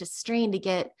having to strain to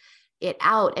get it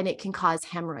out, and it can cause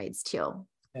hemorrhoids too.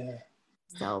 Yeah.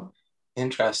 So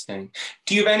interesting.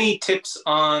 Do you have any tips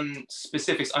on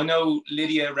specifics? I know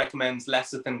Lydia recommends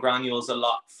lecithin granules a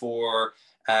lot for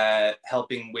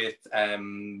helping with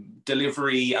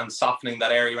delivery and softening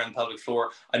that area around the pelvic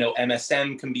floor. I know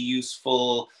MSM can be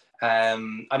useful. I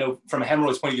know from a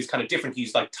hemorrhoids point of view, it's kind of different. You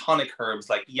use like tonic herbs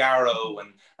like yarrow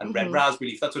and red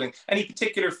raspberry leaf, that sort of thing. Any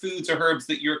particular foods or herbs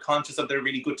that you're conscious of that are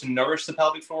really good to nourish the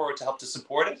pelvic floor or to help to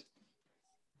support it?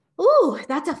 Ooh,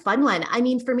 that's a fun one. I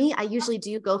mean, for me, I usually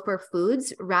do go for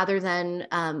foods rather than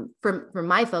from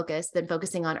my focus than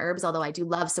focusing on herbs, although I do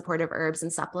love supportive herbs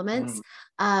and supplements.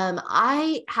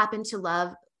 I happen to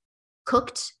love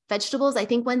cooked vegetables. I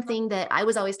think one thing that I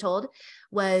was always told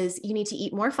was you need to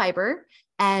eat more fiber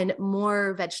and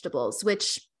more vegetables,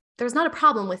 which there's not a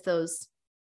problem with those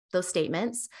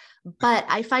statements. But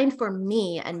I find for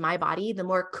me and my body, the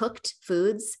more cooked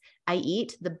foods I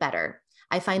eat, the better.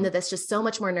 I find that that's just so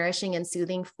much more nourishing and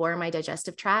soothing for my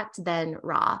digestive tract than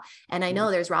raw. And I know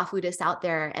there's raw foodists out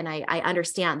there, and I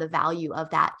understand the value of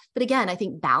that. But again, I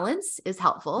think balance is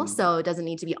helpful. So it doesn't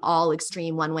need to be all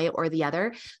extreme one way or the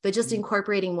other, but just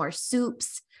incorporating more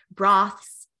soups,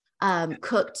 broths,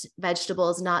 cooked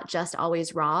vegetables, not just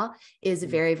always raw, is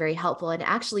very, very helpful. And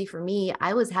actually for me,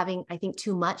 I was having, I think,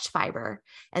 too much fiber.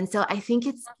 And so I think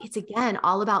it's again,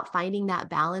 all about finding that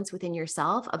balance within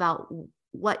yourself about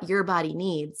what your body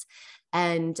needs,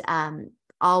 and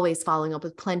always following up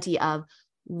with plenty of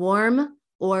warm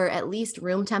or at least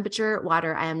room temperature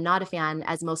water. I am not a fan,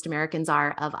 as most Americans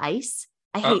are, of ice.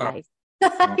 I hate ice.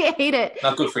 I hate it.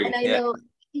 Not good for you. And I know,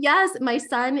 yes, my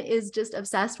son is just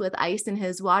obsessed with ice in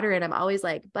his water. And I'm always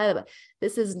like, but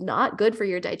this is not good for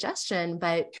your digestion.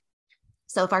 But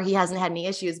so far he hasn't had any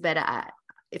issues, but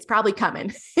it's probably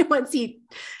coming once he,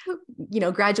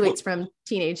 graduates from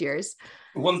teenage years.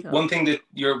 One thing that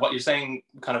what you're saying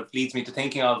kind of leads me to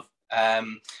thinking of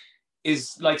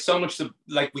is like so much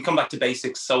like we come back to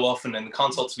basics so often in the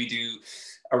consults we do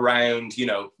around,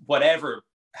 whatever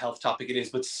health topic it is,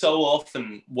 but so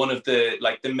often one of the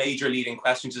major leading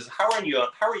questions is how are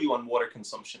you on water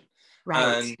consumption?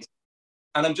 Right.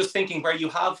 And I'm just thinking, where you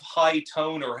have high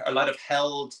tone or a lot of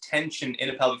held tension in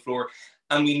a pelvic floor,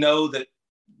 and we know that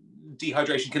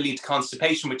dehydration can lead to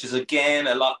constipation, which is again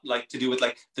a lot to do with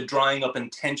the drying up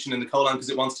and tension in the colon because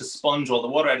it wants to sponge all the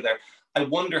water out of there. I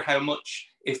wonder how much,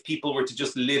 if people were to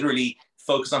just literally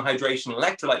focus on hydration and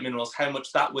electrolyte minerals, how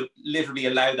much that would literally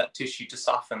allow that tissue to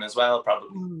soften as well, probably.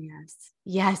 Oh,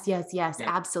 yes, yeah.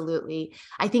 Absolutely.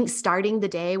 I think starting the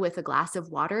day with a glass of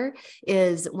water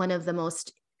is one of the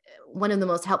most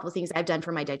helpful things I've done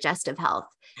for my digestive health.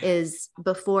 Is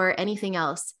before anything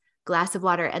else, glass of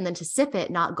water, and then to sip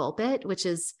it, not gulp it, which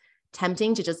is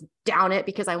tempting to just down it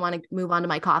because I want to move on to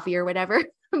my coffee or whatever.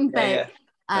 But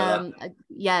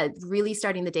really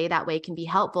starting the day that way can be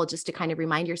helpful, just to kind of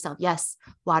remind yourself, yes,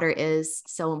 water is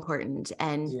so important.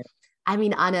 And I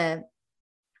mean, on a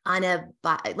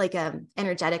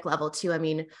energetic level too, I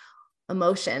mean,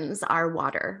 emotions are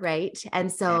water, right?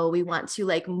 And so we want to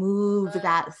like move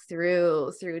that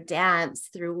through dance,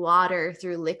 through water,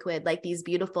 through liquid, like these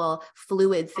beautiful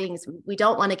fluid things. We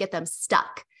don't want to get them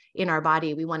stuck in our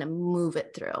body. We want to move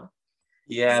it through.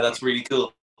 Yeah, that's really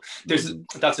cool. That's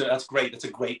great. That's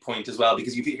a great point as well,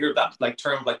 because you hear that like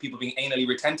term, like people being anally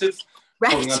retentive,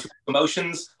 Right. holding onto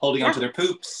emotions, holding onto their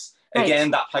poops. Right.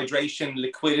 Again, that hydration,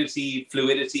 liquidity,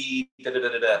 fluidity.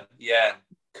 Yeah,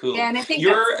 cool. Yeah, and I think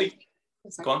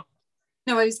go on.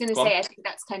 No, I was going to say, I think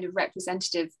that's kind of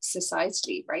representative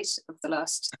societally, right, of the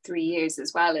last 3 years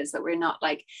as well, is that we're not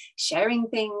like sharing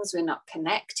things, we're not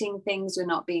connecting things, we're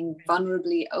not being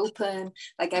vulnerably open,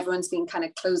 like everyone's been kind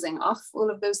of closing off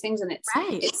all of those things, and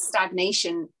it's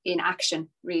stagnation in action,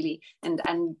 really, and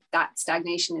that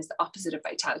stagnation is the opposite of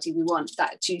vitality. We want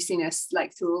that juiciness,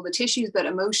 like through all the tissues, but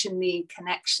emotionally,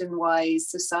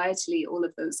 connection-wise, societally, all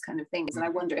of those kind of things. And I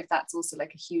wonder if that's also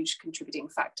like a huge contributing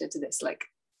factor to this, like.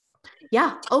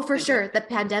 Yeah. Oh, for sure. The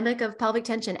pandemic of pelvic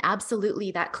tension,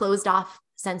 absolutely. That closed off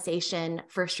sensation,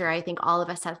 for sure. I think all of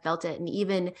us have felt it. And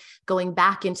even going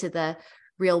back into the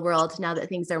real world, now that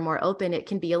things are more open, it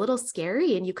can be a little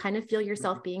scary, and you kind of feel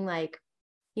yourself being like,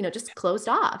 you know, just closed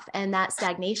off. And that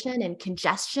stagnation and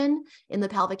congestion in the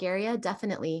pelvic area,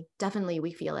 definitely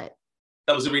we feel it.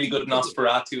 That was a really good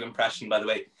Nosferatu impression, by the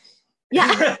way.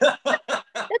 Yeah.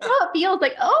 That's how it feels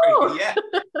like, oh. Yeah.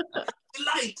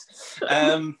 Delight.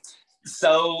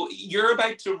 So you're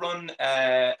about to run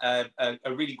a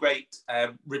really great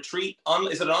retreat.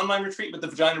 Is it an online retreat with the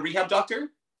Vagina Rehab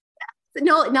Doctor?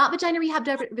 No, not Vagina Rehab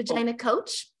Doctor, Vagina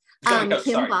Coach. Kim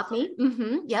Bopney.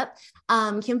 Yep.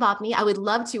 Kim Bopney. I would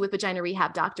love to with Vagina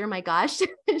Rehab Doctor. My gosh.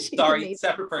 Sorry,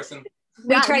 separate person.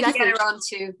 We tried to get her on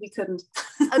too. We couldn't.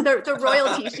 The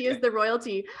royalty. She is the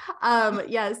royalty.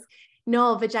 Yes.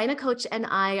 No, Vagina Coach and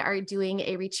I are doing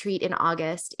a retreat in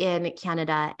August in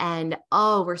Canada. And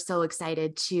we're so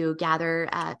excited to gather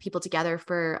people together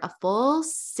for a full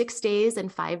 6 days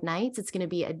and 5 nights. It's going to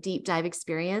be a deep dive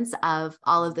experience of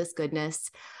all of this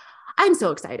goodness. I'm so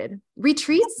excited.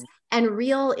 Retreats and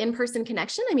real in-person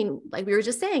connection. I mean, like we were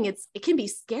just saying, it can be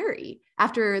scary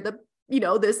after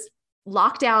this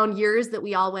lockdown years that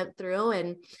we all went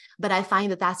through. But I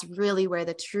find that that's really where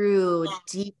the true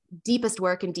deepest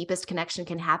work and deepest connection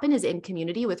can happen, is in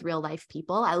community with real life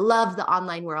people. I love the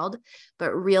online world,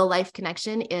 but real life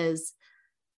connection is,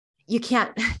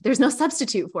 there's no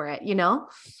substitute for it,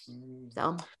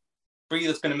 So. Bree,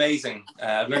 that's been amazing.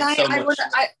 I've learned so much.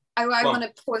 I want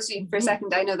to pause you for a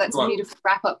second. I know that's a beautiful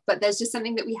wrap up, but there's just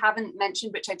something that we haven't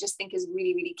mentioned, which I just think is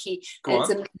really, really key. It's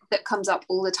a myth that comes up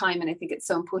all the time, and I think it's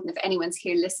so important if anyone's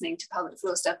here listening to pelvic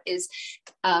floor stuff, is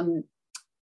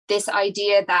this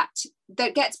idea that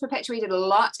gets perpetuated a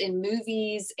lot in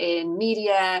movies, in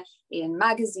media, in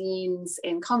magazines,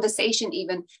 in conversation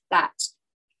even, that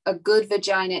a good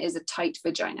vagina is a tight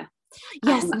vagina.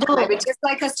 Yes, I would just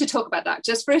like us to talk about that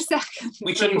just for a second.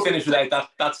 We shouldn't finish without that.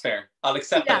 That's fair. I'll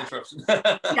accept that interruption.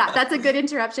 Yeah, that's a good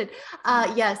interruption.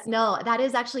 Yes, no, that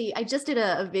is actually, I just did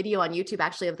a video on YouTube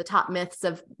actually of the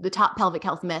top pelvic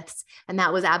health myths. And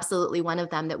that was absolutely one of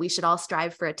them, that we should all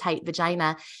strive for a tight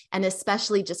vagina. And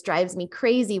especially just drives me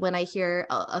crazy when I hear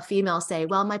a female say,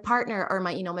 well, my partner or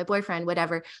my boyfriend,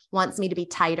 whatever, wants me to be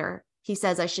tighter. He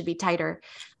says I should be tighter.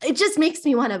 It just makes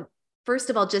me want to, first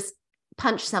of all, just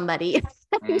punch somebody.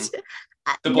 The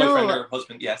boyfriend or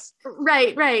husband, yes.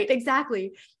 Right,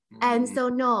 exactly. And so,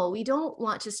 no, we don't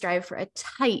want to strive for a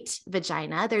tight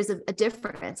vagina. There's a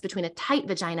difference between a tight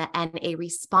vagina and a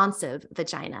responsive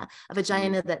vagina, a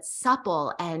vagina that's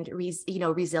supple and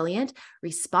resilient,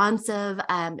 responsive,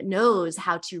 knows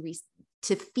how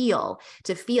to feel,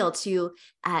 to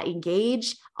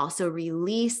engage, also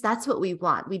release. That's what we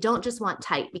want. We don't just want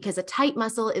tight, because a tight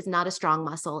muscle is not a strong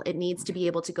muscle. It needs to be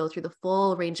able to go through the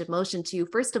full range of motion to,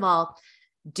 first of all,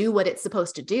 do what it's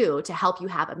supposed to do to help you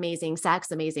have amazing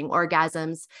sex, amazing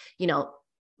orgasms,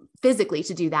 physically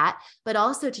to do that, but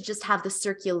also to just have the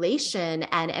circulation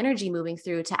and energy moving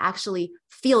through to actually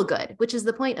feel good, which is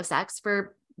the point of sex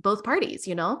for both parties,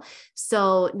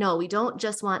 So no, we don't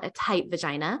just want a tight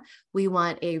vagina. We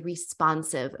want a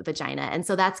responsive vagina. And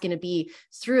so that's going to be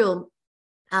through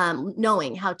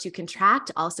knowing how to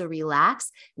contract, also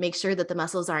relax, make sure that the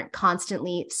muscles aren't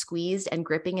constantly squeezed and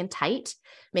gripping and tight,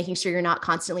 making sure you're not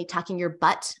constantly tucking your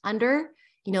butt under,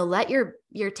 let your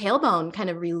tailbone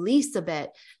kind of release a bit,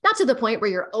 not to the point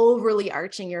where you're overly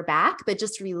arching your back, but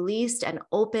just released and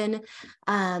open.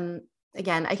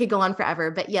 Again, I could go on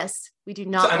forever, but yes, we do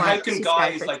not. And how can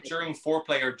guys, like during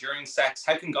foreplay or during sex,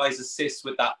 how can guys assist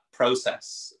with that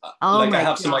process? I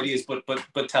have some ideas, but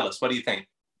tell us, what do you think?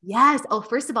 Yes. Oh,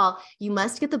 first of all, you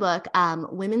must get the book,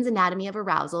 Women's Anatomy of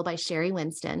Arousal by Sherry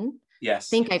Winston. Yes. I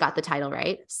think I got the title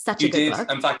right. Such You a good did.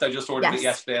 book. In fact, I just ordered it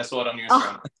yesterday. I saw it on your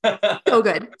Instagram. So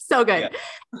good. So good. Yeah.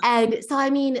 And so, I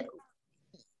mean,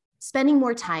 spending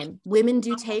more time. Women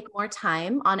do take more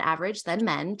time on average than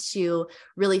men to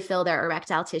really fill their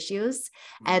erectile tissues.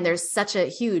 And there's such a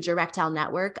huge erectile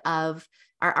network of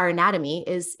our anatomy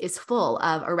is full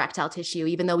of erectile tissue.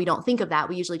 Even though we don't think of that,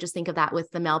 we usually just think of that with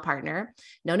the male partner.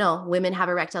 No, women have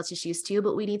erectile tissues too,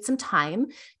 but we need some time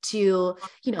to,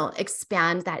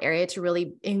 expand that area, to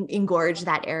really engorge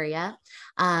that area.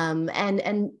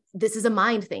 And this is a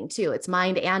mind thing too. It's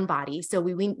mind and body. So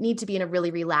we need to be in a really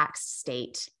relaxed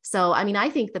state. So, I mean, I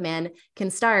think the man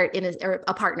can start or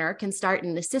a partner can start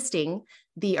in assisting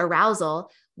the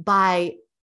arousal by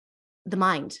the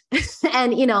mind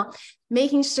and,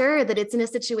 making sure that it's in a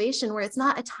situation where it's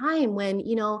not a time when,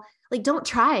 like, don't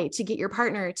try to get your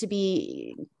partner to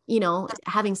be,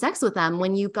 having sex with them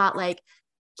when you've got like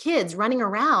kids running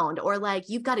around, or like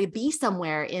you've got to be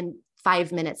somewhere in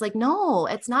 5 minutes. Like, no,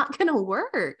 it's not going to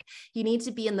work. You need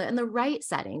to be in the right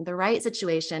setting, the right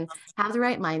situation, have the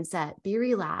right mindset, be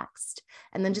relaxed,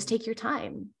 and then just take your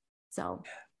time. So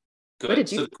good.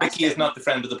 So the quickie is not the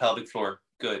friend of the pelvic floor.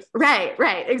 Good. Right.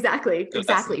 Exactly. Good.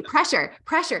 Exactly. Pressure.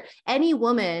 Any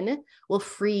woman will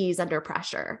freeze under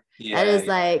pressure. That is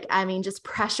like, I mean, just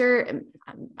pressure.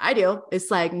 I do.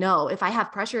 It's like, no, if I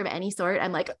have pressure of any sort,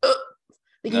 I'm like, ugh.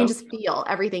 Like, you can just feel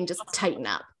everything just tighten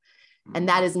up. And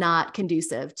that is not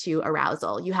conducive to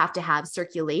arousal. You have to have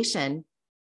circulation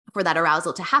for that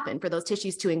arousal to happen, for those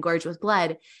tissues to engorge with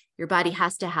blood. Your body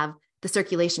has to have the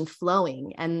circulation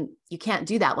flowing. And you can't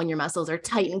do that when your muscles are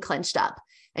tight and clenched up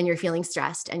and you're feeling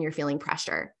stressed and you're feeling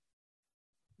pressure.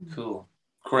 Cool.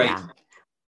 Great. Yeah.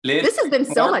 Liz, this has been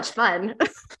so much fun.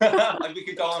 We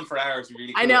could go on for hours.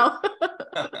 Really cool. I know.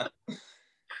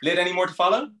 Lid, any more to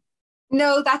follow?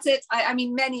 No, that's it. I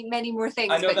mean, many more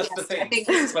things. I know, that's the thing. I think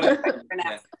it's for now.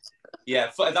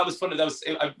 Yeah, that was fun.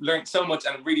 I learned so much,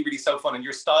 and really, really so fun. And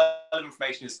your style of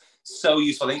information is so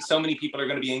useful. I think so many people are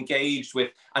going to be engaged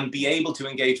with and be able to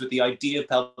engage with the idea of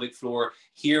pelvic floor,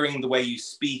 hearing the way you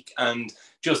speak, and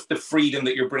just the freedom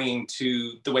that you're bringing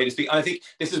to the way to speak. And I think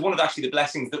this is one of actually the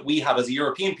blessings that we have as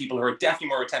European people, who are definitely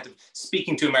more attentive,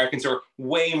 speaking to Americans who are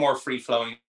way more free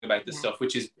flowing about this stuff,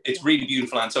 which is, it's really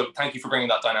beautiful. And so thank you for bringing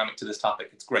that dynamic to this topic.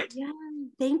 It's great. Yeah,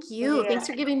 thank you. Yeah. Thanks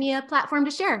for giving me a platform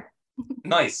to share.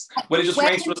 Nice. Well, it just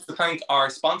remains for us to thank our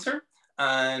sponsor.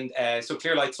 And so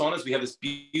Clearlight Saunas, we have this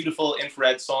beautiful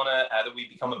infrared sauna that we've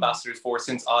become ambassadors for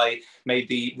since I made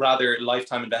the rather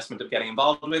lifetime investment of getting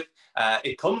involved with.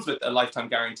 It comes with a lifetime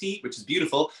guarantee, which is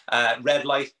beautiful. Red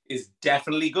light is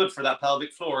definitely good for that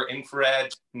pelvic floor.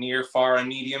 Infrared, near, far, and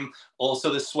medium.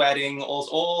 Also the sweating, also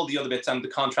all the other bits, and the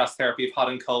contrast therapy of hot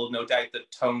and cold, no doubt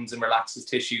that tones and relaxes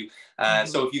tissue.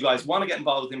 So if you guys want to get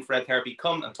involved with infrared therapy,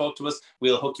 come and talk to us.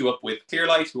 We'll hook you up with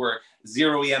Clearlight, who are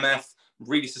zero EMF,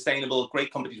 really sustainable,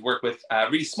 great company to work with,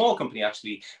 really small company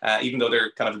actually, even though they're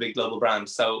kind of a big global brand.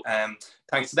 So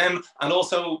thanks to them. And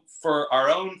also for our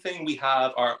own thing, we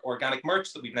have our organic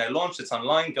merch that we've now launched. It's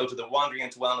online. Go to the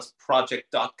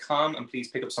wanderingintowellnessproject.com and please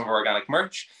pick up some of our organic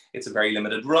merch. It's a very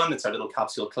limited run. It's our little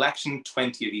capsule collection,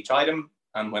 20 of each item.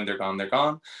 And when they're gone, they're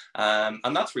gone.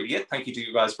 And that's really it. Thank you to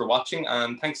you guys for watching.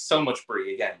 And thanks so much,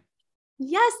 Brie, again.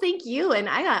 Yes, thank you. And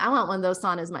I want one of those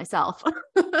saunas myself.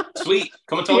 Sweet.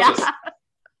 Come and talk to us.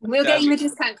 We'll get you a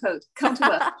discount code. Come to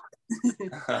us.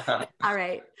 All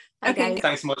right. Okay.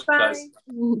 Thanks so much, guys.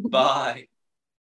 Bye.